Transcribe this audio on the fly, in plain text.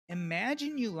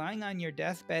Imagine you lying on your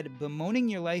deathbed, bemoaning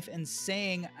your life and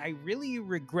saying, I really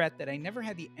regret that I never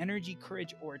had the energy,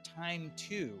 courage, or time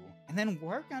to. And then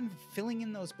work on filling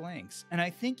in those blanks. And I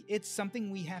think it's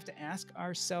something we have to ask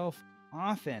ourselves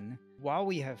often while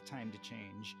we have time to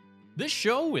change. This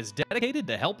show is dedicated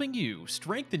to helping you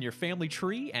strengthen your family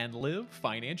tree and live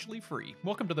financially free.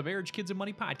 Welcome to the Marriage, Kids, and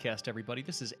Money podcast, everybody.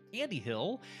 This is Andy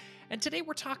Hill, and today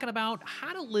we're talking about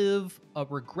how to live a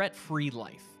regret-free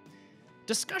life.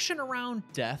 Discussion around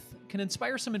death can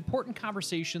inspire some important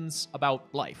conversations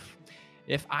about life.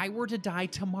 If I were to die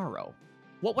tomorrow,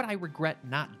 what would I regret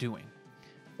not doing?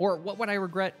 Or what would I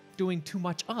regret doing too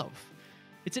much of?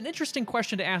 It's an interesting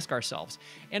question to ask ourselves.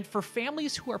 And for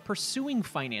families who are pursuing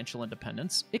financial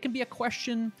independence, it can be a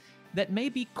question that may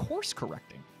be course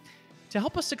correcting. To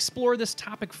help us explore this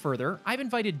topic further, I've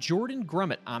invited Jordan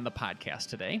Grumet on the podcast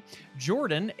today.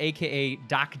 Jordan, aka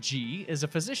Doc G, is a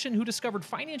physician who discovered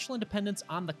financial independence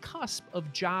on the cusp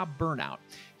of job burnout.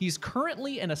 He's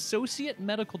currently an associate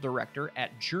medical director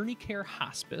at Journey Care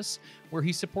Hospice, where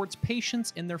he supports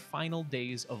patients in their final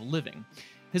days of living.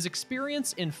 His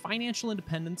experience in financial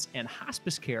independence and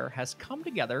hospice care has come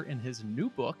together in his new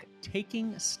book,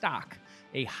 Taking Stock,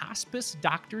 a hospice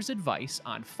doctor's advice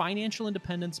on financial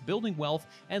independence, building wealth,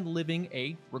 and living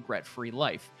a regret-free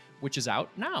life, which is out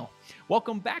now.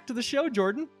 Welcome back to the show,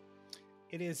 Jordan.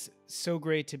 It is so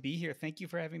great to be here. Thank you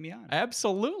for having me on.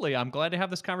 Absolutely. I'm glad to have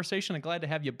this conversation and glad to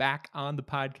have you back on the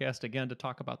podcast again to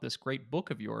talk about this great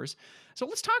book of yours. So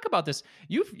let's talk about this.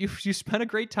 You spent a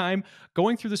great time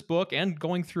going through this book and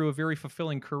going through a very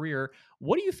fulfilling career.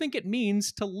 What do you think it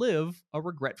means to live a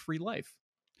regret-free life?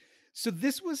 So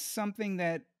this was something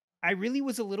that I really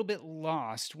was a little bit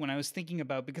lost when I was thinking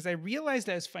about, because I realized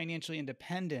I was financially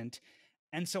independent.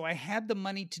 And so I had the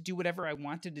money to do whatever I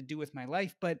wanted to do with my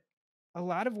life. But a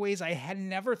lot of ways I had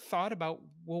never thought about,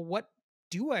 well, what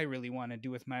do I really want to do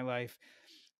with my life?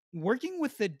 Working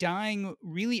with the dying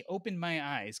really opened my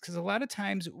eyes, because a lot of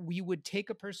times we would take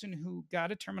a person who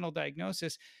got a terminal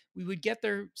diagnosis, we would get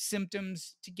their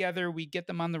symptoms together, we'd get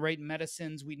them on the right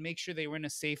medicines, we'd make sure they were in a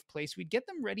safe place, we'd get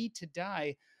them ready to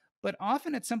die. But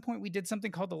often at some point we did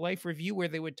something called the life review, where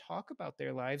they would talk about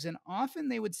their lives. And often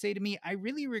they would say to me, I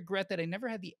really regret that I never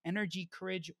had the energy,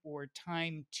 courage, or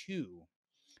time to.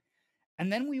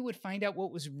 And then we would find out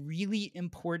what was really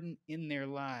important in their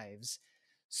lives.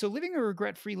 So living a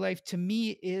regret-free life to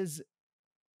me is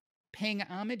paying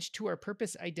homage to our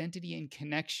purpose, identity, and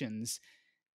connections.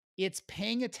 It's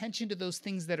paying attention to those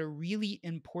things that are really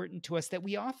important to us that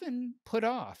we often put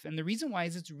off. And the reason why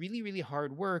is it's really, really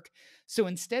hard work. So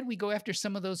instead, we go after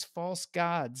some of those false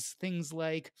gods, things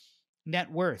like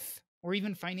net worth, or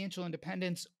even financial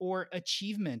independence, or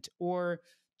achievement, or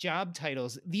job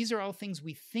titles. These are all things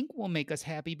we think will make us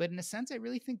happy, but in a sense, I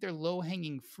really think they're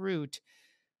low-hanging fruit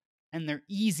and they're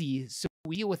easy. So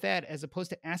we deal with that as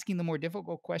opposed to asking the more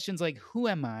difficult questions like, who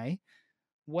am I?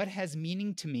 What has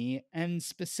meaning to me? And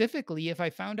specifically, if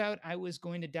I found out I was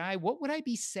going to die, what would I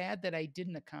be sad that I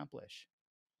didn't accomplish?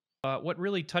 What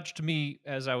really touched me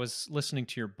as I was listening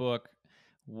to your book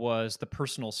was the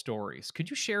personal stories. Could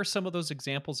you share some of those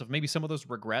examples of maybe some of those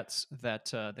regrets that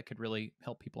that could really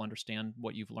help people understand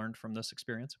what you've learned from this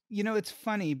experience? You know, it's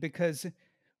funny because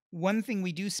one thing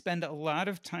we do spend a lot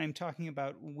of time talking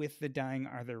about with the dying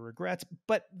are their regrets,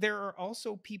 but there are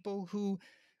also people who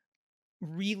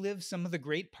relive some of the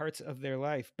great parts of their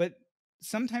life. But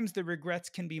sometimes the regrets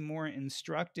can be more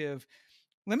instructive.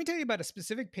 Let me tell you about a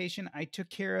specific patient I took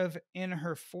care of in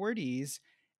her 40s.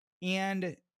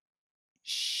 And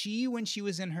she, when she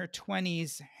was in her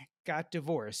 20s, got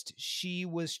divorced. She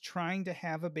was trying to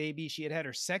have a baby. She had had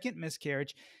her second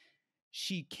miscarriage.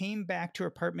 She came back to her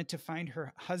apartment to find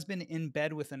her husband in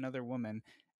bed with another woman.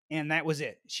 And that was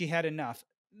it. She had enough.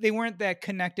 They weren't that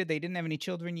connected. They didn't have any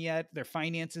children yet. Their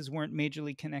finances weren't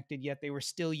majorly connected yet. They were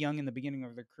still young in the beginning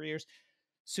of their careers.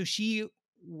 So she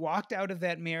walked out of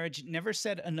that marriage, never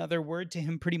said another word to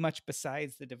him pretty much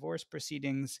besides the divorce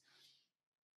proceedings,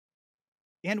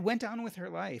 and went on with her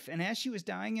life. And as she was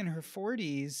dying in her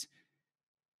 40s,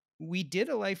 we did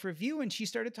a life review, and she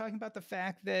started talking about the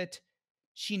fact that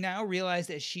she now realized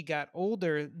as she got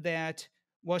older that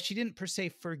while she didn't per se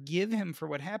forgive him for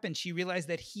what happened, she realized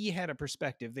that he had a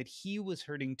perspective, that he was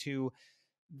hurting too,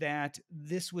 that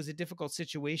this was a difficult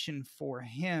situation for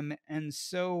him. And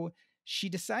so she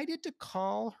decided to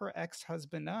call her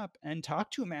ex-husband up and talk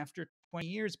to him after 20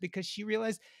 years, because she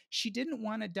realized she didn't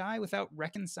want to die without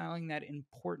reconciling that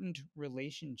important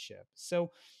relationship.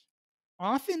 So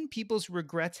often people's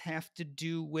regrets have to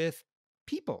do with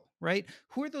people, right?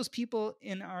 Who are those people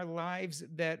in our lives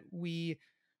that we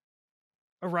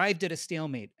arrived at a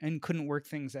stalemate and couldn't work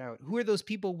things out? Who are those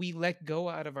people we let go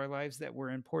out of our lives that were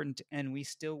important and we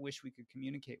still wish we could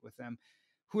communicate with them?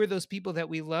 Who are those people that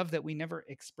we love that we never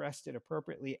expressed it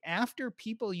appropriately? After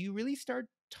people, you really start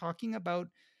talking about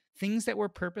things that were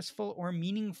purposeful or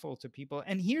meaningful to people.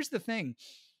 And here's the thing,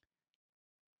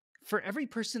 for every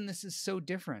person, this is so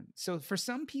different. So for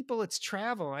some people, it's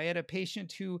travel. I had a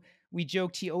patient who we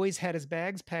joked he always had his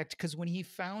bags packed because when he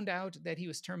found out that he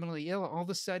was terminally ill, all of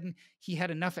a sudden he had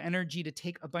enough energy to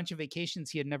take a bunch of vacations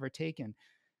he had never taken.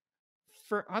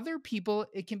 For other people,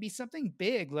 it can be something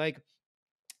big. Like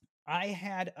I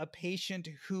had a patient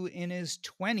who in his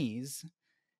 20s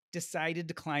decided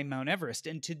to climb Mount Everest.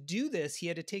 And to do this, he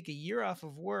had to take a year off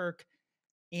of work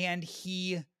and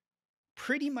he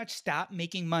pretty much stopped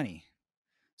making money.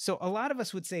 So a lot of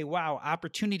us would say, wow,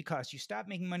 opportunity cost. You stop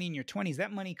making money in your 20s,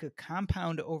 that money could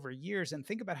compound over years. And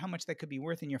think about how much that could be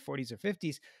worth in your 40s or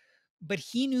 50s. But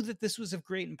he knew that this was of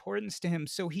great importance to him.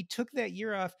 So he took that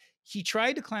year off. He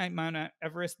tried to climb Mount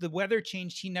Everest. The weather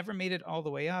changed. He never made it all the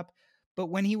way up. But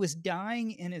when he was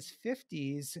dying in his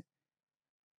 50s,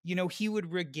 he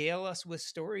would regale us with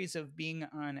stories of being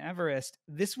on Everest.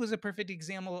 This was a perfect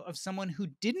example of someone who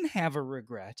didn't have a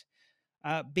regret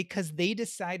because they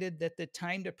decided that the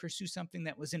time to pursue something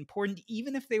that was important,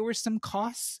 even if there were some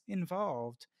costs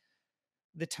involved,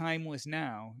 the time was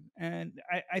now. And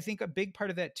I think a big part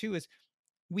of that too is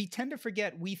we tend to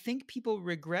forget, we think people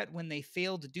regret when they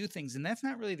fail to do things. And that's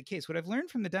not really the case. What I've learned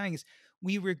from the dying is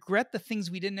we regret the things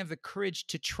we didn't have the courage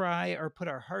to try or put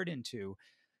our heart into.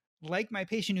 Like my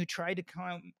patient who tried to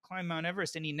climb Mount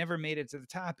Everest and he never made it to the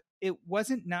top, it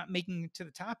wasn't not making it to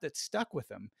the top that stuck with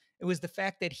him. It was the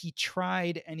fact that he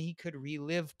tried and he could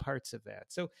relive parts of that.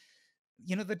 So,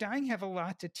 the dying have a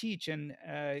lot to teach. And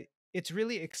it's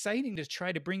really exciting to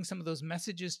try to bring some of those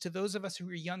messages to those of us who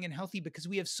are young and healthy because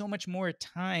we have so much more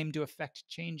time to affect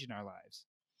change in our lives.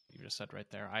 You just said right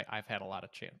there. I've had a lot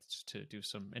of chance to do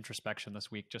some introspection this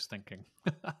week, just thinking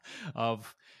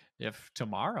of if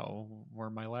tomorrow were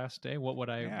my last day, what would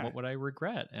I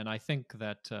regret? And I think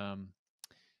that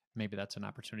maybe that's an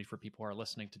opportunity for people who are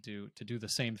listening to do the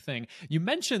same thing. You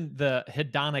mentioned the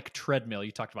hedonic treadmill.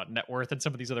 You talked about net worth and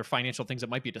some of these other financial things that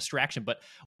might be a distraction. But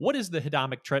what is the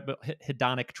hedonic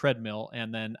treadmill,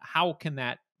 and then how can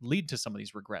that lead to some of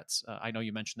these regrets? I know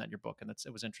you mentioned that in your book, and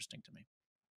it was interesting to me.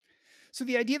 So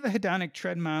the idea of the hedonic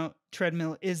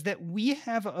treadmill is that we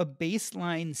have a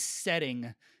baseline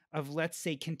setting of, let's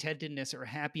say, contentedness or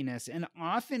happiness. And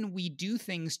often we do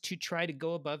things to try to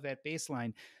go above that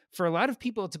baseline. For a lot of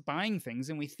people, it's buying things.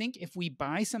 And we think if we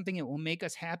buy something, it will make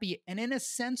us happy. And in a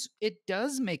sense, it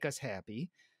does make us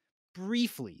happy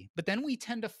briefly. But then we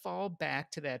tend to fall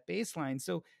back to that baseline.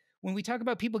 So when we talk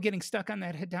about people getting stuck on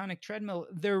that hedonic treadmill,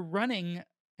 they're running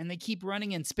and they keep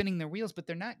running and spinning their wheels, but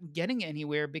they're not getting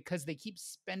anywhere because they keep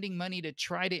spending money to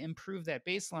try to improve that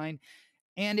baseline.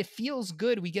 And it feels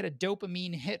good. We get a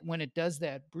dopamine hit when it does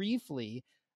that briefly.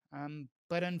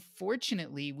 But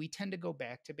unfortunately, we tend to go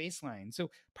back to baseline.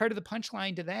 So part of the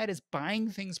punchline to that is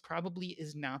buying things probably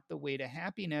is not the way to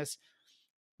happiness.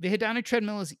 The hedonic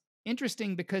treadmill is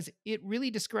interesting because it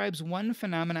really describes one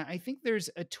phenomena. I think there's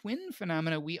a twin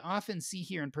phenomena we often see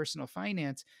here in personal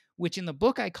finance, which in the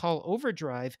book I call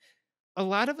overdrive. A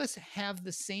lot of us have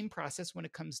the same process when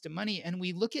it comes to money, and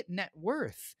we look at net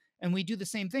worth and we do the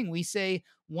same thing. We say,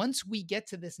 once we get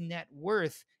to this net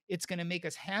worth, it's going to make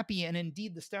us happy. And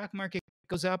indeed, the stock market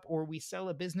goes up, or we sell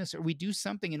a business, or we do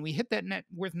something, and we hit that net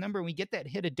worth number, and we get that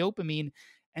hit of dopamine,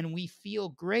 and we feel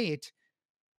great.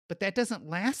 But that doesn't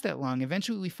last that long.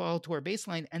 Eventually, we fall to our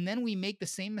baseline, and then we make the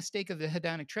same mistake of the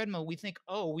hedonic treadmill. We think,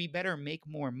 oh, we better make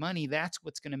more money. That's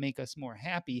what's going to make us more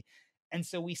happy. And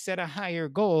so we set a higher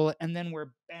goal, and then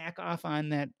we're back off on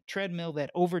that treadmill, that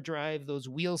overdrive, those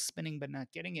wheels spinning but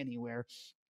not getting anywhere.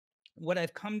 What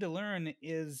I've come to learn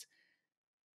is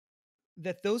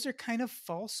that those are kind of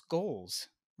false goals,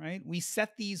 right? We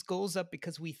set these goals up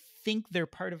because we think they're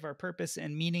part of our purpose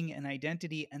and meaning and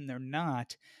identity, and they're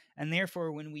not. And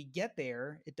therefore, when we get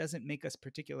there, it doesn't make us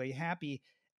particularly happy.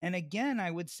 And again, I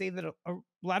would say that a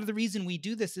lot of the reason we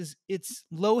do this is it's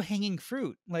low hanging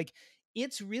fruit. Like,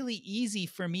 it's really easy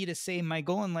for me to say my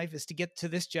goal in life is to get to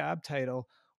this job title,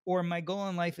 or my goal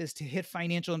in life is to hit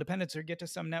financial independence or get to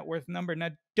some net worth number.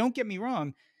 Now, don't get me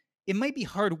wrong. It might be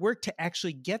hard work to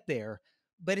actually get there,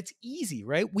 but it's easy,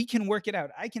 right? We can work it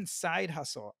out. I can side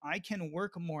hustle. I can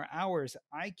work more hours.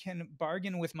 I can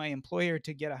bargain with my employer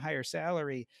to get a higher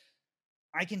salary.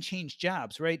 I can change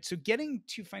jobs, right? So getting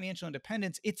to financial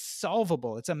independence, it's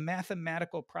solvable. It's a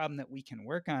mathematical problem that we can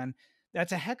work on.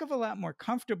 That's a heck of a lot more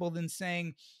comfortable than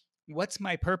saying, what's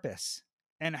my purpose?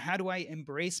 And how do I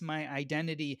embrace my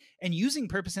identity? And using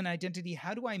purpose and identity,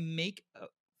 how do I make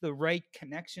the right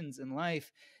connections in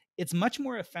life? It's much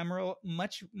more ephemeral,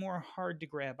 much more hard to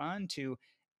grab onto.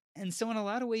 And so, in a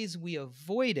lot of ways, we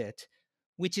avoid it,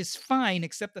 which is fine,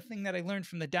 except the thing that I learned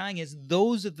from the dying is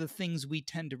those are the things we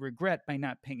tend to regret by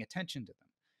not paying attention to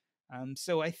them.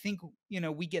 So I think,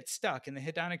 we get stuck in the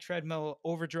hedonic treadmill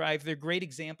overdrive. They're great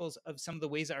examples of some of the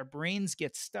ways our brains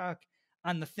get stuck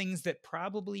on the things that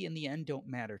probably in the end don't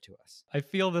matter to us. I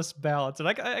feel this balance, and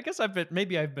I guess I've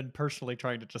been personally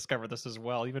trying to discover this as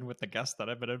well, even with the guests that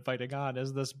I've been inviting on,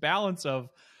 is this balance of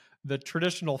the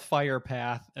traditional fire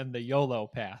path and the YOLO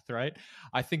path, right?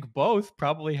 I think both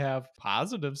probably have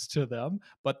positives to them,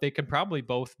 but they can probably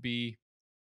both be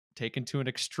taken to an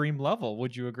extreme level.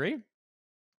 Would you agree?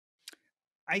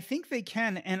 I think they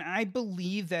can. And I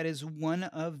believe that is one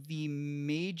of the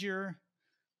major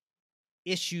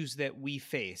issues that we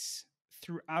face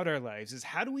throughout our lives is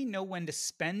how do we know when to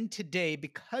spend today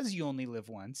because you only live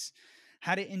once,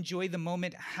 how to enjoy the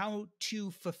moment, how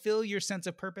to fulfill your sense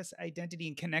of purpose, identity,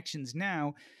 and connections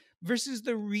now versus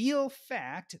the real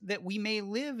fact that we may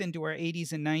live into our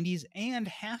 80s and 90s and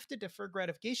have to defer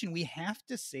gratification. We have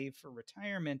to save for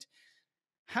retirement.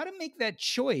 How to make that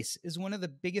choice is one of the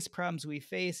biggest problems we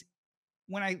face.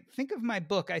 When I think of my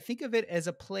book, I think of it as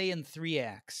a play in 3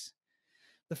 acts.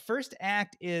 The first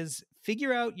act is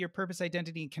figure out your purpose,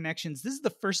 identity, and connections. This is the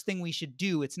first thing we should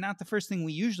do. It's not the first thing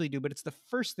we usually do, but it's the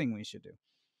first thing we should do.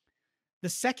 The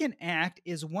second act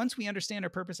is once we understand our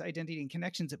purpose, identity, and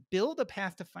connections, build a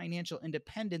path to financial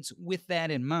independence with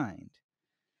that in mind.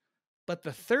 But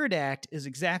the third act is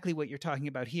exactly what you're talking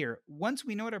about here. Once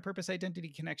we know what our purpose, identity,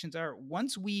 connections are,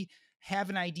 once we have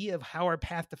an idea of how our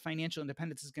path to financial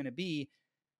independence is going to be,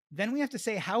 then we have to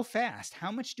say how fast,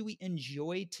 how much do we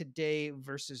enjoy today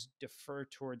versus defer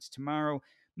towards tomorrow?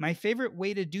 My favorite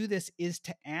way to do this is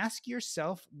to ask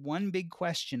yourself one big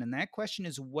question. And that question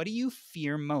is, what do you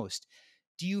fear most?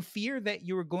 Do you fear that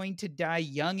you are going to die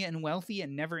young and wealthy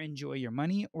and never enjoy your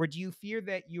money? Or do you fear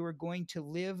that you are going to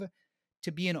live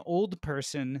to be an old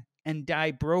person and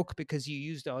die broke because you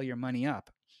used all your money up?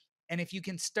 And if you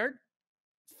can start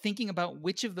thinking about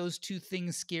which of those two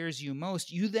things scares you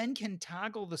most, you then can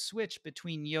toggle the switch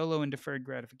between YOLO and deferred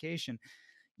gratification.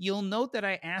 You'll note that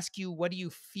I ask you, what do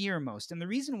you fear most? And the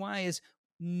reason why is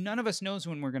none of us knows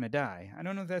when we're going to die. I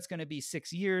don't know if that's going to be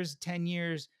 6 years, 10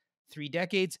 years, 3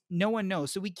 decades. No one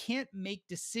knows. So we can't make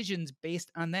decisions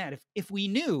based on that. If we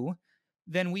knew,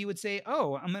 then we would say,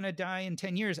 oh, I'm going to die in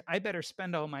 10 years. I better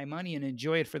spend all my money and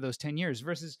enjoy it for those 10 years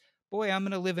versus, boy, I'm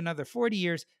going to live another 40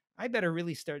 years. I better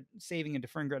really start saving and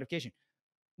deferring gratification.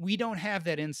 We don't have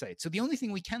that insight. So the only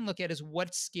thing we can look at is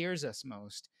what scares us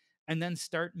most and then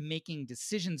start making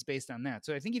decisions based on that.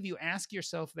 So I think if you ask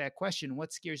yourself that question,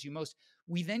 what scares you most,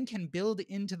 we then can build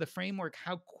into the framework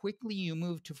how quickly you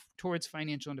move towards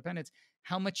financial independence,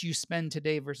 how much you spend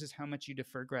today versus how much you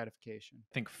defer gratification.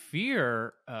 I think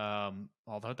fear,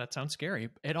 although that sounds scary,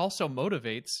 it also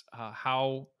motivates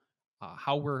how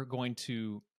we're going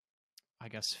to, I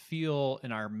guess, feel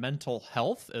in our mental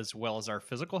health as well as our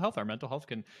physical health. Our mental health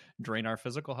can drain our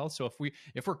physical health. So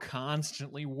if we're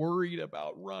constantly worried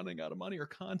about running out of money or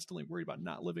constantly worried about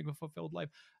not living a fulfilled life,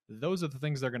 those are the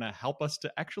things that are going to help us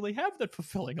to actually have that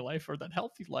fulfilling life or that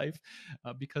healthy life,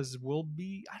 because we'll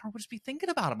just be thinking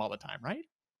about them all the time, right?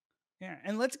 Yeah.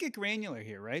 And let's get granular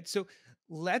here, right? So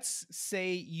let's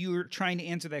say you're trying to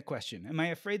answer that question. Am I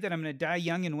afraid that I'm going to die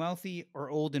young and wealthy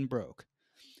or old and broke?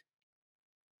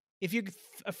 If you're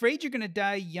afraid you're going to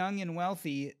die young and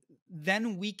wealthy,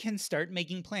 then we can start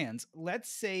making plans. Let's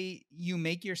say you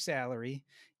make your salary,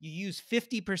 you use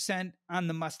 50% on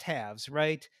the must haves,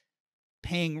 right?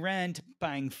 Paying rent,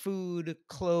 buying food,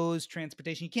 clothes,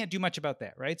 transportation. You can't do much about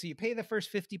that, right? So you pay the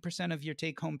first 50% of your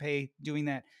take home pay doing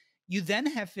that. You then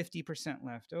have 50%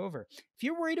 left over. If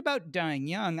you're worried about dying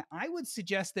young, I would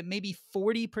suggest that maybe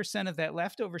 40% of that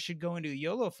leftover should go into a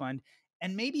YOLO fund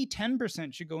and maybe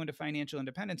 10% should go into financial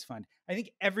independence fund. I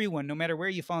think everyone, no matter where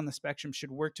you fall on the spectrum,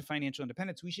 should work to financial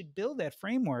independence. We should build that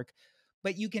framework,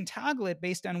 but you can toggle it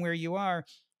based on where you are.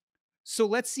 So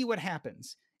let's see what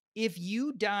happens. If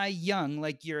you die young,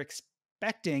 like you're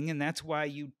expecting, and that's why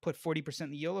you put 40%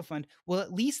 in the YOLO fund, well,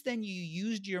 at least then you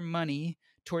used your money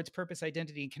towards purpose,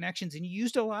 identity, and connections, and you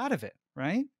used a lot of it,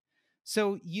 right?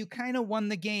 So you kind of won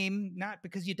the game, not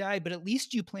because you died, but at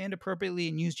least you planned appropriately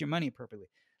and used your money appropriately.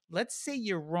 Let's say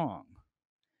you're wrong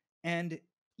and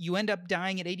you end up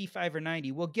dying at 85 or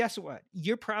 90. Well, guess what?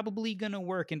 You're probably going to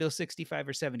work until 65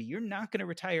 or 70. You're not going to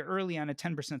retire early on a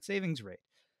 10% savings rate.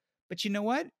 But you know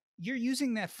what? you're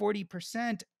using that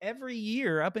 40% every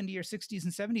year up into your 60s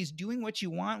and 70s, doing what you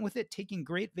want with it, taking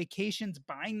great vacations,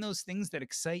 buying those things that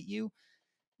excite you,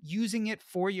 using it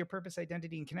for your purpose,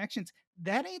 identity, and connections.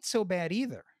 That ain't so bad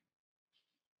either.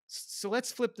 So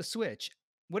let's flip the switch.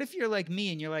 What if you're like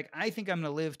me and you're like, I think I'm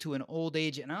going to live to an old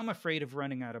age and I'm afraid of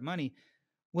running out of money?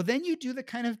 Well, then you do the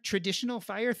kind of traditional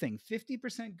fire thing.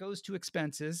 50% goes to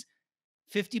expenses,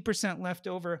 50% left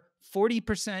over,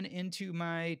 40% into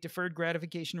my deferred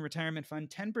gratification retirement fund,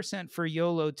 10% for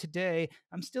YOLO today.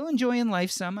 I'm still enjoying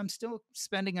life some. I'm still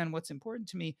spending on what's important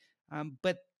to me.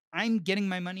 But I'm getting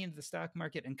my money into the stock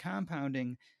market and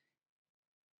compounding.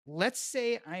 Let's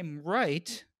say I'm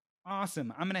right.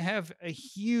 Awesome. I'm going to have a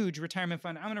huge retirement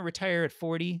fund. I'm going to retire at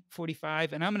 40,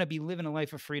 45, and I'm going to be living a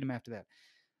life of freedom after that.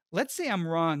 Let's say I'm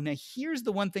wrong. Now, here's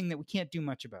the one thing that we can't do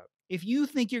much about. If you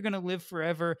think you're going to live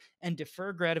forever and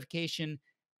defer gratification,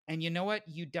 and you know what?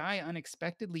 You die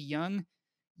unexpectedly young,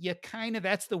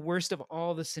 that's the worst of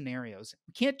all the scenarios.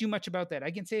 We can't do much about that. I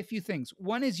can say a few things.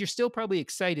 One is you're still probably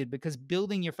excited because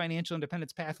building your financial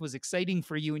independence path was exciting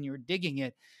for you and you were digging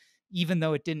it, even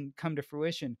though it didn't come to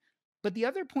fruition. But the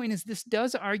other point is this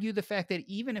does argue the fact that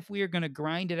even if we are going to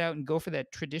grind it out and go for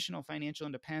that traditional financial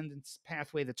independence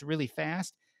pathway that's really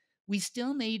fast, we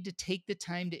still need to take the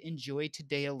time to enjoy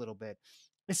today a little bit,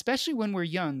 especially when we're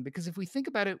young. Because if we think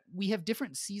about it, we have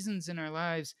different seasons in our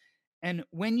lives. And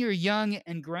when you're young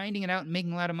and grinding it out and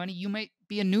making a lot of money, you might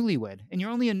be a newlywed and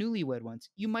you're only a newlywed once.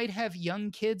 You might have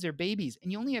young kids or babies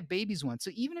and you only have babies once.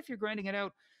 So even if you're grinding it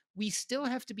out, we still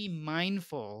have to be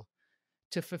mindful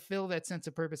to fulfill that sense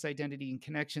of purpose, identity, and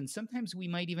connection. Sometimes we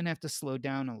might even have to slow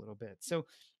down a little bit. So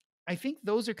I think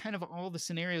those are kind of all the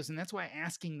scenarios. And that's why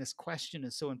asking this question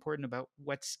is so important about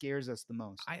what scares us the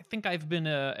most. I think I've been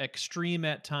extreme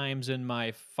at times in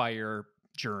my fire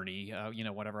journey,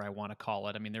 whatever I want to call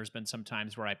it. I mean, there's been some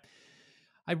times where I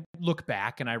look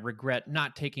back and I regret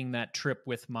not taking that trip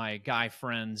with my guy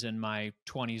friends in my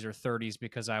 20s or 30s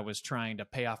because I was trying to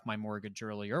pay off my mortgage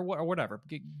early or whatever,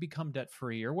 become debt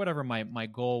free or whatever my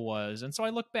goal was. And so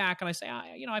I look back and I say,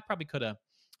 I probably could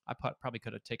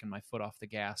have taken my foot off the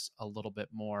gas a little bit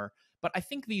more. But I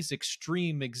think these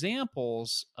extreme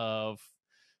examples of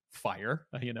fire,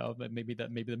 maybe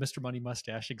the Mr. Money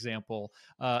Mustache example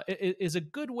is a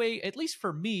good way, at least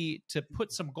for me, to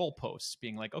put some goalposts,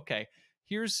 being like, okay,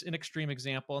 here's an extreme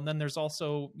example. And then there's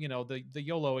also, the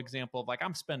YOLO example of like,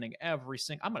 I'm going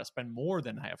to spend more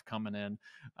than I have coming in.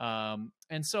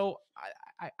 And so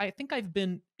I think I've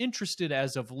been interested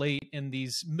as of late in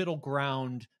these middle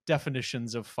ground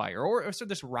definitions of fire or so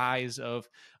this rise of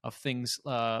things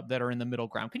that are in the middle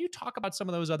ground. Can you talk about some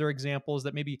of those other examples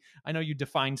that maybe, I know you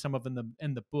defined some of them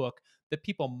in the book, that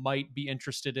people might be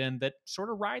interested in that sort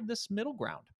of ride this middle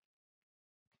ground?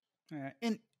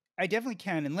 And I definitely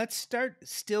can. And let's start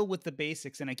still with the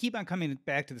basics. And I keep on coming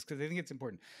back to this because I think it's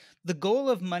important. The goal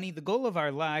of money, the goal of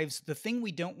our lives, the thing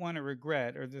we don't want to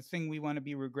regret or the thing we want to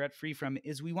be regret free from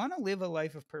is we want to live a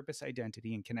life of purpose,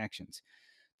 identity, and connections.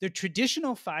 The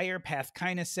traditional fire path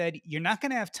kind of said you're not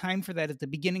going to have time for that at the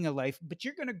beginning of life, but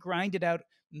you're going to grind it out,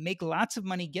 make lots of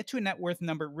money, get to a net worth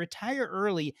number, retire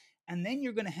early, and then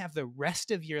you're going to have the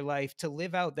rest of your life to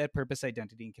live out that purpose,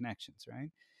 identity, and connections, right?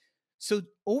 So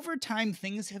over time,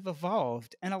 things have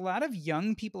evolved, and a lot of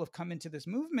young people have come into this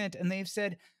movement and they've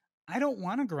said, I don't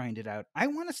want to grind it out. I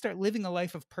want to start living a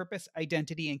life of purpose,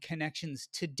 identity, and connections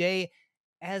today,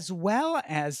 as well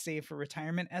as save for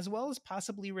retirement, as well as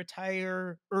possibly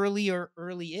retire early or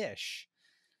early-ish.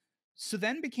 So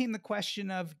then became the question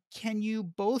of, can you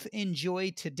both enjoy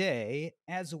today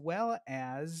as well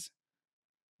as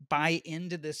buy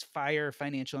into this FIRE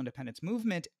financial independence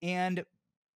movement? And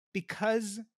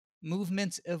because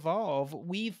movements evolve,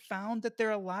 we've found that there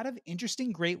are a lot of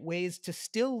interesting, great ways to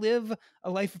still live a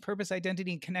life of purpose,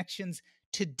 identity, and connections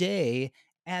today,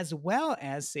 as well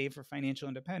as save for financial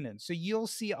independence. So you'll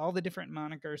see all the different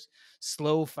monikers: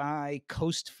 slow-fi,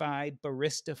 coast-fi,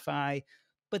 barista-fi.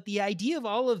 But the idea of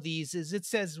all of these is it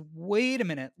says, wait a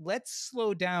minute, let's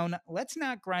slow down. Let's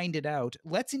not grind it out.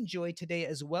 Let's enjoy today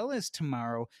as well as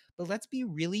tomorrow, but let's be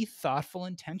really thoughtful,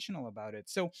 intentional about it.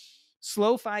 So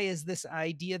slow-fi is this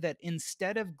idea that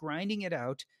instead of grinding it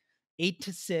out 8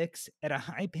 to 6 at a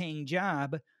high-paying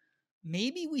job,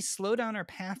 maybe we slow down our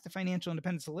path to financial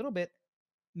independence a little bit.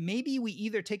 Maybe we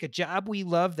either take a job we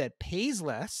love that pays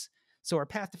less, so our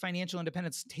path to financial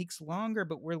independence takes longer,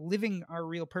 but we're living our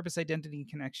real purpose, identity, and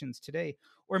connections today.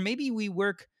 Or maybe we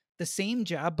work the same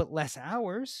job but less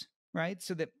hours, right?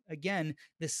 So that, again,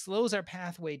 this slows our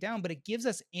pathway down, but it gives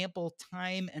us ample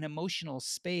time and emotional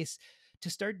space to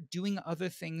start doing other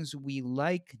things we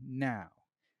like now.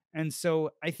 And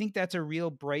so I think that's a real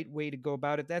bright way to go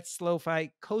about it. That's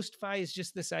slow-fi. Coast-fi is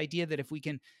just this idea that if we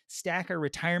can stack our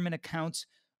retirement accounts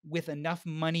with enough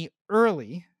money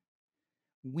early,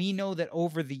 we know that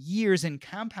over the years and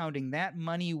compounding, that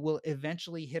money will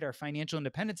eventually hit our financial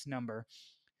independence number.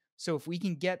 So if we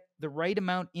can get the right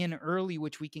amount in early,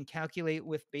 which we can calculate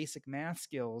with basic math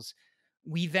skills,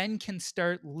 we then can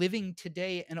start living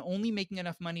today and only making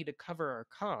enough money to cover our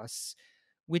costs,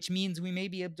 which means we may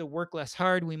be able to work less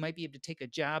hard. We might be able to take a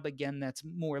job again that's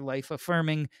more life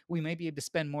affirming. We might be able to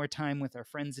spend more time with our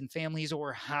friends and families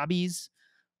or hobbies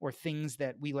or things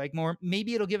that we like more.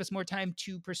 Maybe it'll give us more time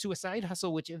to pursue a side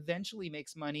hustle, which eventually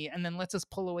makes money and then lets us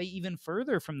pull away even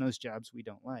further from those jobs we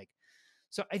don't like.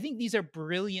 So I think these are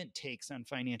brilliant takes on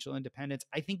financial independence.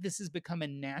 I think this has become a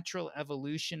natural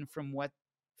evolution from what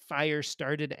FIRE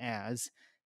started as.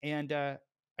 And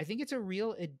I think it's a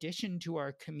real addition to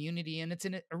our community, and it's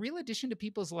a real addition to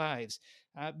people's lives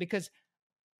because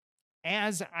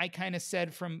as I kind of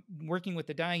said from working with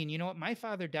the dying, and you know what, my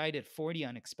father died at 40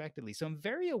 unexpectedly. So I'm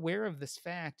very aware of this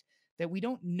fact that we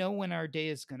don't know when our day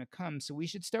is going to come. So we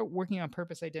should start working on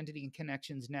purpose, identity, and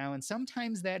connections now. And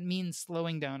sometimes that means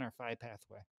slowing down our FI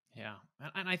pathway. Yeah,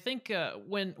 and I think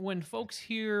when folks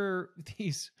hear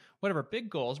these whatever big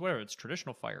goals, whether it's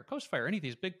traditional fire, coast fire, any of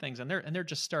these big things, and they're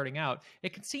just starting out,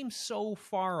 it can seem so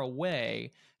far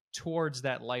away towards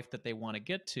that life that they want to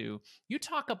get to. You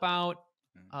talk about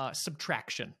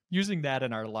subtraction, using that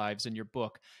in our lives in your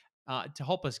book to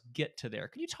help us get to there.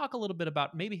 Can you talk a little bit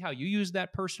about maybe how you use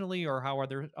that personally, or how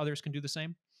others can do the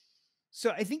same?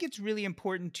 So I think it's really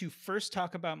important to first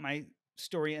talk about my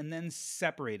story and then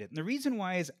separate it. And the reason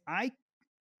why is I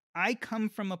come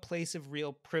from a place of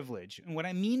real privilege. And what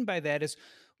I mean by that is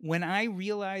when I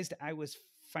realized I was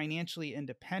financially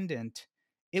independent,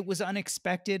 it was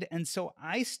unexpected. And so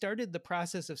I started the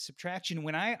process of subtraction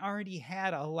when I already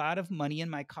had a lot of money in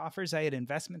my coffers. I had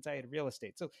investments, I had real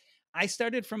estate. So I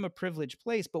started from a privileged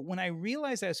place. But when I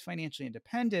realized I was financially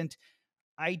independent,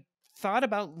 I thought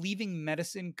about leaving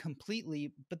medicine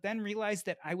completely, but then realized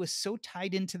that I was so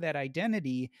tied into that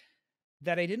identity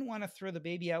that I didn't want to throw the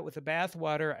baby out with the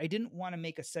bathwater. I didn't want to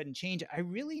make a sudden change. I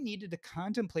really needed to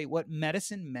contemplate what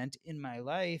medicine meant in my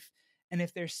life and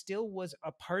if there still was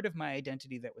a part of my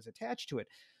identity that was attached to it.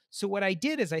 So what I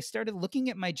did is I started looking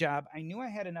at my job. I knew I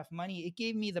had enough money. It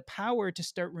gave me the power to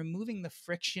start removing the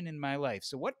friction in my life.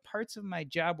 So what parts of my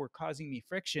job were causing me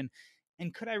friction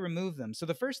and could I remove them? So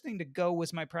the first thing to go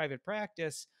was my private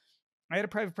practice. I had a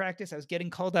private practice. I was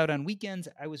getting called out on weekends.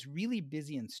 I was really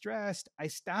busy and stressed. I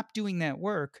stopped doing that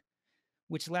work,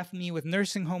 which left me with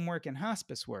nursing home work and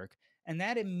hospice work. And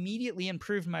that immediately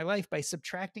improved my life by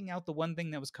subtracting out the one thing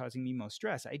that was causing me most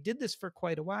stress. I did this for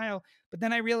quite a while, but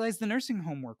then I realized the nursing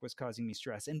home work was causing me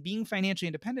stress. And being financially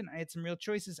independent, I had some real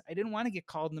choices. I didn't want to get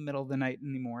called in the middle of the night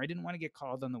anymore. I didn't want to get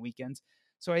called on the weekends.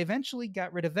 So I eventually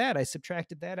got rid of that. I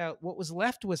subtracted that out. What was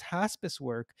left was hospice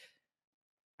work.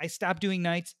 I stopped doing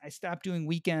nights. I stopped doing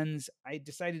weekends. I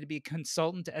decided to be a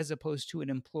consultant as opposed to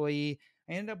an employee.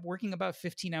 I ended up working about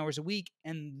 15 hours a week.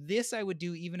 And this I would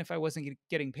do even if I wasn't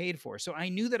getting paid for. So I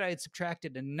knew that I had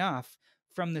subtracted enough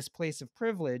from this place of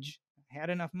privilege,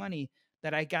 had enough money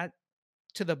that I got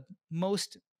to the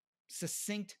most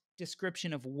succinct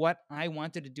description of what I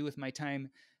wanted to do with my time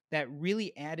that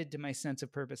really added to my sense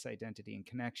of purpose, identity, and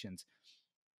connections.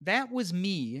 That was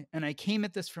me, and I came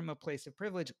at this from a place of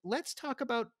privilege. Let's talk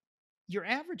about your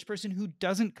average person who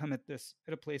doesn't come at this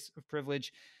at a place of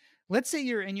privilege. Let's say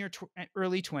you're in your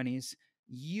early 20s,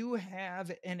 you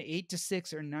have an 8 to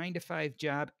 6 or 9 to 5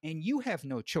 job, and you have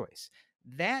no choice.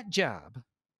 That job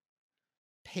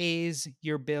pays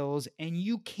your bills, and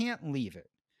you can't leave it.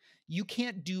 You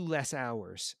can't do less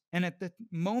hours. And at the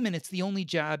moment, it's the only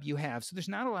job you have. So there's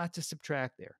not a lot to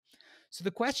subtract there. So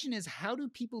the question is, how do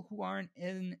people who aren't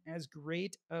in as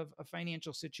great of a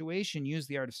financial situation use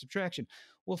the art of subtraction?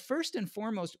 Well, first and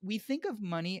foremost, we think of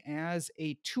money as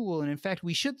a tool. And in fact,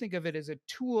 we should think of it as a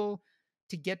tool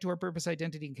to get to our purpose,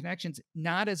 identity, and connections,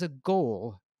 not as a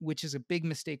goal, which is a big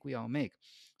mistake we all make.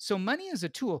 So money is a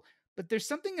tool, but there's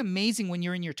something amazing when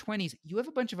you're in your 20s. You have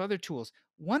a bunch of other tools.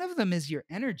 One of them is your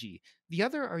energy. The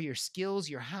other are your skills,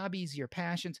 your hobbies, your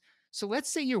passions. So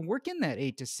let's say you're working that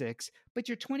 8 to 6, but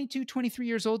you're 22, 23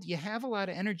 years old. You have a lot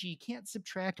of energy. You can't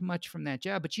subtract much from that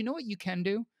job. But you know what you can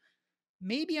do?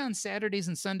 Maybe on Saturdays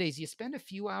and Sundays, you spend a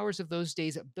few hours of those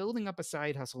days building up a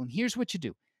side hustle. And here's what you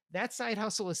do. That side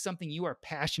hustle is something you are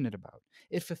passionate about.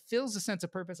 It fulfills a sense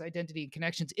of purpose, identity, and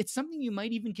connections. It's something you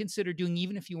might even consider doing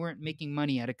even if you weren't making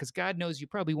money at it, because God knows you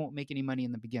probably won't make any money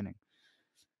in the beginning.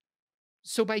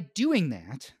 So by doing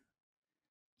that,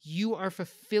 you are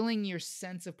fulfilling your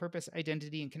sense of purpose,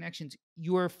 identity, and connections.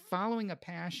 You're following a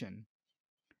passion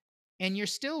and you're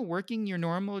still working your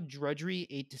normal drudgery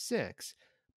 8 to 6.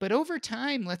 But over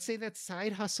time, let's say that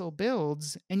side hustle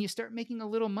builds and you start making a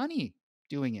little money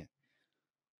doing it.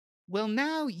 Well,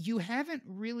 now you haven't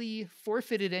really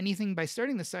forfeited anything by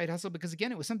starting the side hustle because,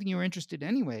 again, it was something you were interested in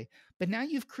anyway. But now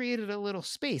you've created a little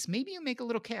space. Maybe you make a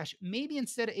little cash. Maybe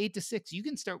instead of 8 to 6, you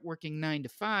can start working 9 to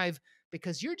 5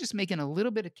 because you're just making a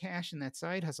little bit of cash in that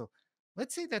side hustle.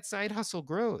 Let's say that side hustle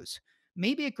grows.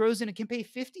 Maybe it grows and it can pay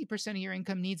 50% of your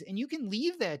income needs, and you can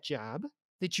leave that job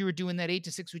that you were doing that 8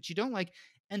 to 6, which you don't like,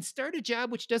 and start a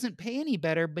job which doesn't pay any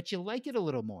better, but you like it a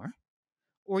little more,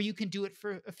 or you can do it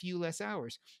for a few less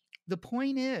hours. The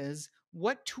point is,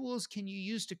 what tools can you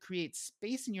use to create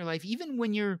space in your life, even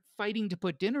when you're fighting to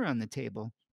put dinner on the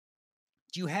table?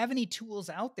 Do you have any tools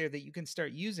out there that you can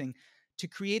start using to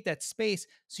create that space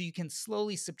so you can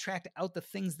slowly subtract out the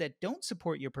things that don't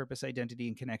support your purpose, identity,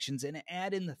 and connections and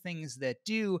add in the things that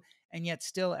do and yet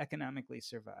still economically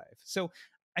survive? So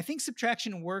I think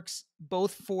subtraction works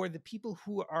both for the people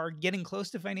who are getting close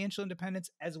to financial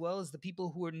independence as well as the people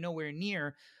who are nowhere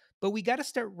near. But we got to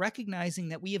start recognizing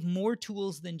that we have more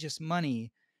tools than just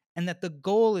money and that the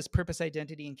goal is purpose,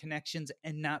 identity, and connections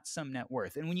and not some net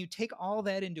worth. And when you take all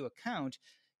that into account,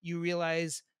 you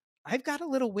realize I've got a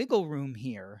little wiggle room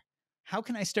here. How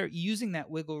can I start using that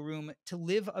wiggle room to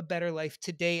live a better life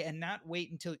today and not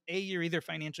wait until A, you're either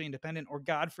financially independent, or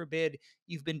God forbid,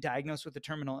 you've been diagnosed with a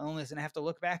terminal illness and have to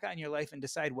look back on your life and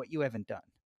decide what you haven't done?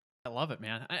 I love it,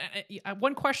 man.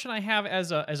 One question I have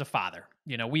as a father,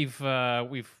 you've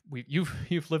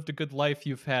lived a good life.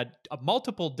 You've had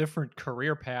multiple different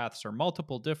career paths or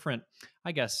multiple different,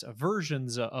 I guess,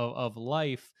 versions of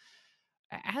life.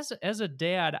 As a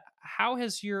dad, how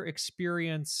has your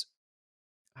experience,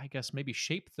 I guess, maybe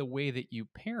shaped the way that you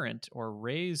parent or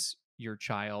raise your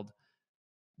child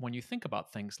when you think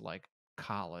about things like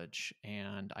college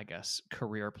and, I guess,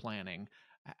 career planning?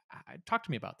 Talk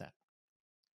to me about that.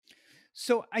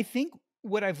 So I think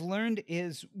what I've learned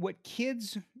is what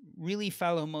kids really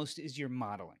follow most is your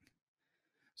modeling.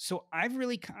 So I've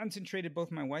really concentrated, both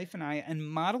my wife and I, on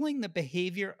modeling the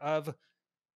behavior of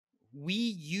we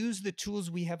use the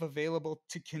tools we have available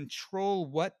to control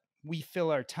what we fill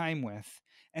our time with.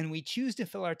 And we choose to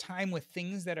fill our time with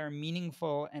things that are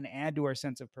meaningful and add to our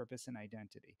sense of purpose and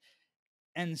identity.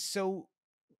 And so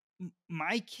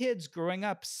my kids growing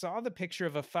up saw the picture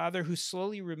of a father who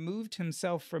slowly removed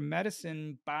himself from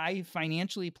medicine by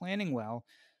financially planning well,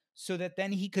 so that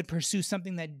then he could pursue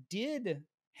something that did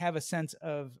have a sense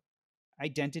of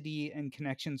identity and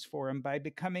connections for him by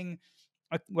becoming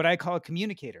what I call a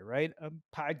communicator, right? A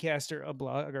podcaster, a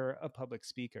blogger, a public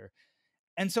speaker.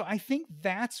 And so I think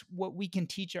that's what we can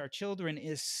teach our children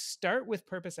is start with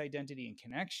purpose, identity, and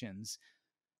connections.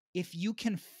 If you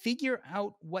can figure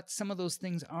out what some of those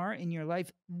things are in your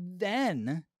life,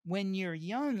 then when you're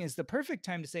young is the perfect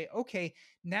time to say, okay,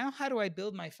 now how do I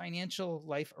build my financial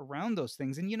life around those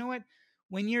things? And you know what?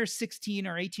 When you're 16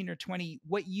 or 18 or 20,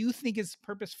 what you think is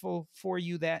purposeful for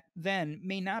you that then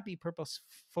may not be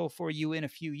purposeful for you in a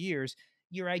few years.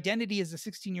 Your identity as a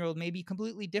 16-year-old may be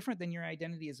completely different than your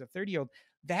identity as a 30-year-old.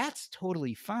 That's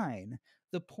totally fine.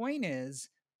 The point is,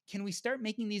 can we start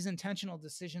making these intentional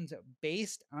decisions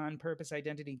based on purpose,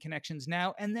 identity, and connections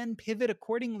now, and then pivot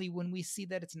accordingly when we see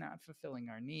that it's not fulfilling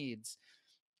our needs?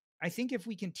 I think if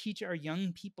we can teach our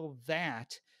young people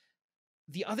that,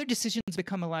 the other decisions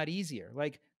become a lot easier.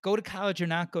 Like go to college or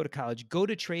not go to college, go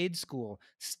to trade school,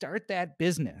 start that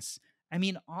business. I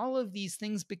mean, all of these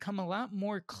things become a lot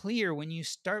more clear when you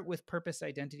start with purpose,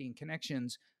 identity, and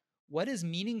connections. What is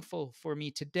meaningful for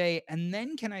me today? And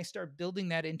then can I start building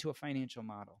that into a financial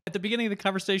model? At the beginning of the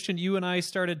conversation, you and I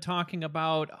started talking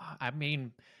about, I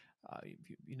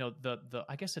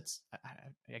guess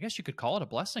I guess you could call it a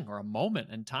blessing or a moment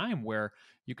in time where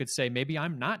you could say, maybe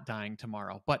I'm not dying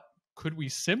tomorrow, but could we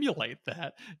simulate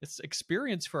that it's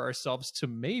experience for ourselves to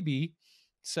maybe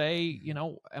say,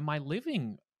 am I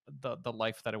living the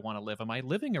life that I want to live? Am I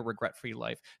living a regret-free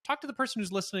life? Talk to the person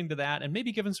who's listening to that and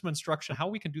maybe give them some instruction how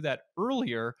we can do that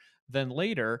earlier than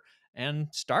later and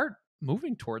start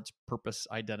moving towards purpose,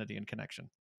 identity, and connection.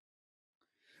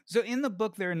 So in the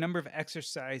book, there are a number of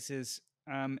exercises,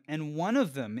 and one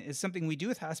of them is something we do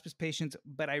with hospice patients,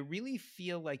 but I really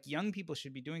feel like young people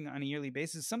should be doing on a yearly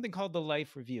basis, something called the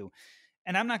life review.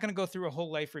 And I'm not going to go through a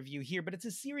whole life review here, but it's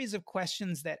a series of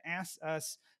questions that ask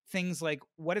us things like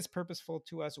what is purposeful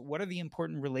to us? What are the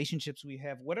important relationships we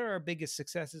have? What are our biggest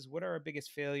successes? What are our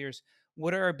biggest failures?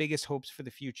 What are our biggest hopes for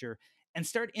the future? and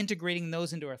start integrating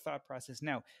those into our thought process.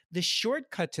 Now, the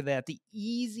shortcut to that, the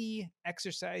easy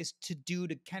exercise to do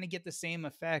to kind of get the same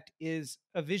effect, is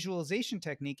a visualization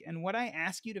technique. And what I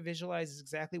ask you to visualize is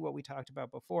exactly what we talked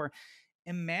about before.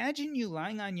 Imagine you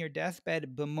lying on your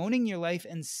deathbed, bemoaning your life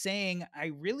and saying, I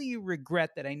really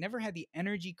regret that I never had the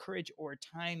energy, courage, or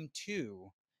time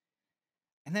to.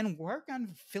 And then work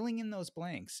on filling in those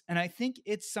blanks. And I think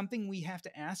it's something we have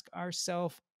to ask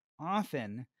ourselves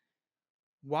often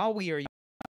while we are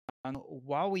young,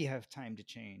 while we have time to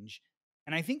change.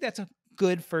 And I think that's a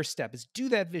good first step, is do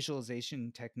that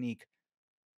visualization technique.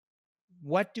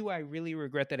 What do I really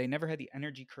regret that I never had the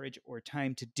energy, courage, or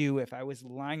time to do if I was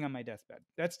lying on my deathbed?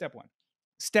 That's step one.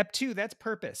 Step two, that's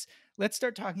purpose. Let's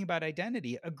start talking about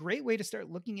identity. A great way to start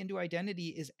looking into identity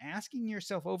is asking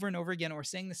yourself over and over again, or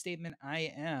saying the statement,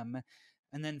 I am,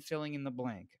 and then filling in the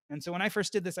blank. And so when I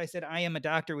first did this, I said, I am a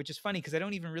doctor, which is funny because I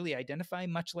don't even really identify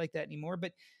much like that anymore.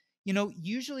 But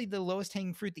usually the lowest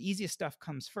hanging fruit, the easiest stuff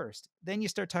comes first. Then you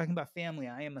start talking about family.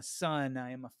 I am a son.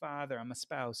 I am a father. I'm a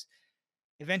spouse.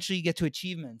 Eventually you get to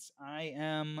achievements. I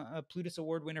am a Plutus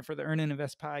Award winner for the Earn and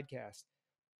Invest podcast.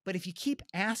 But if you keep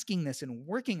asking this and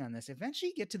working on this, eventually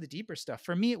you get to the deeper stuff.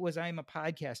 For me, it was, I am a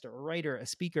podcaster, a writer, a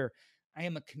speaker. I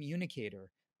am a communicator.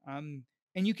 And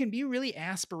you can be really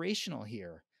aspirational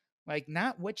here. Like,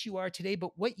 not what you are today,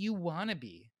 but what you want to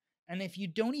be. And if you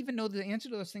don't even know the answer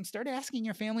to those things, start asking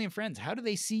your family and friends, how do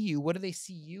they see you? What do they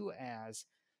see you as?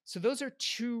 So those are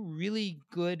two really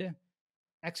good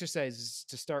exercises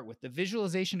to start with: the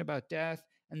visualization about death,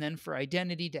 and then for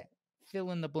identity, to fill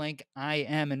in the blank, I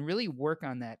am, and really work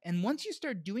on that. And once you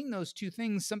start doing those two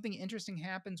things, something interesting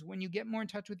happens. When you get more in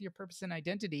touch with your purpose and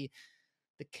identity,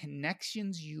 the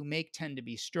connections you make tend to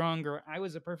be stronger. I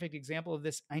was a perfect example of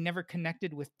this. I never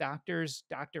connected with doctors,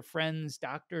 doctor friends,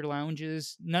 doctor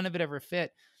lounges. None of it ever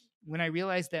fit. When I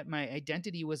realized that my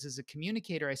identity was as a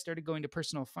communicator, I started going to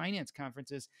personal finance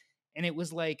conferences. And it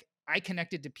was like I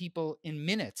connected to people in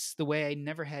minutes the way I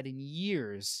never had in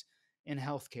years in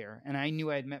healthcare. And I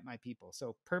knew I had met my people.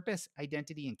 So purpose,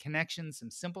 identity, and connection,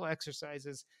 some simple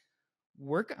exercises.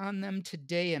 Work on them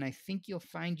today, and I think you'll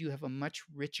find you have a much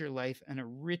richer life and a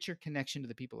richer connection to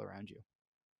the people around you.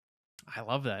 I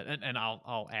love that, and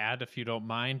I'll add, if you don't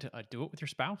mind, do it with your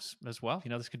spouse as well.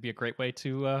 This could be a great way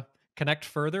to connect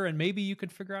further, and maybe you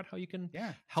could figure out how you can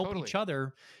help totally. each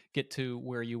other get to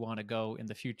where you want to go in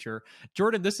the future.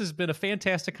 Jordan, this has been a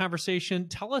fantastic conversation.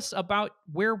 Tell us about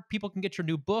where people can get your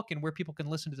new book and where people can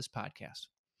listen to this podcast.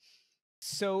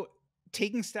 So,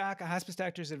 Taking Stock, a hospice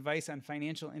doctor's advice on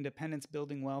financial independence,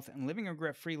 building wealth, and living a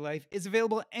regret-free life, is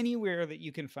available anywhere that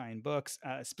you can find books.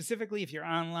 Specifically, if you're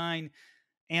online,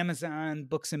 Amazon,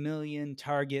 Books A Million,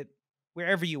 Target,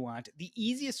 wherever you want. The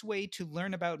easiest way to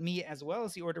learn about me, as well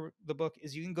as the order the book,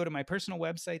 is you can go to my personal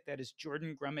website. That is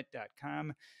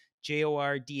jordangrumet.com,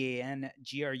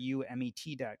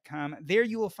 JORDANGRUMET.com. There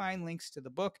you will find links to the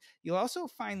book. You'll also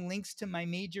find links to my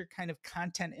major kind of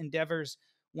content endeavors.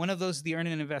 One of those is the Earn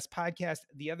and Invest podcast.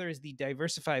 The other is the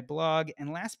Diversify blog.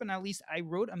 And last but not least, I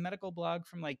wrote a medical blog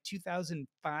from like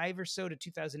 2005 or so to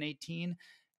 2018.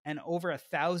 And over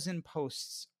 1,000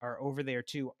 posts are over there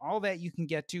too. All that you can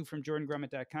get to from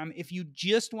jordangrumet.com. If you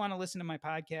just want to listen to my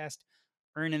podcast,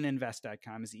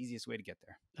 earnandinvest.com is the easiest way to get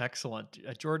there. Excellent.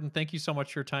 Jordan, thank you so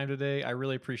much for your time today. I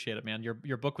really appreciate it, man.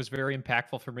 Your book was very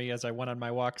impactful for me as I went on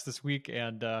my walks this week,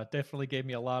 and definitely gave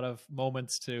me a lot of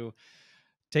moments to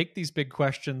take these big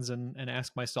questions and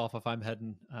ask myself if I'm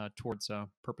heading towards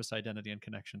purpose, identity, and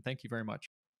connection. Thank you very much.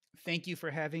 Thank you for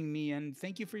having me, and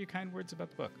thank you for your kind words about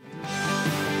the book.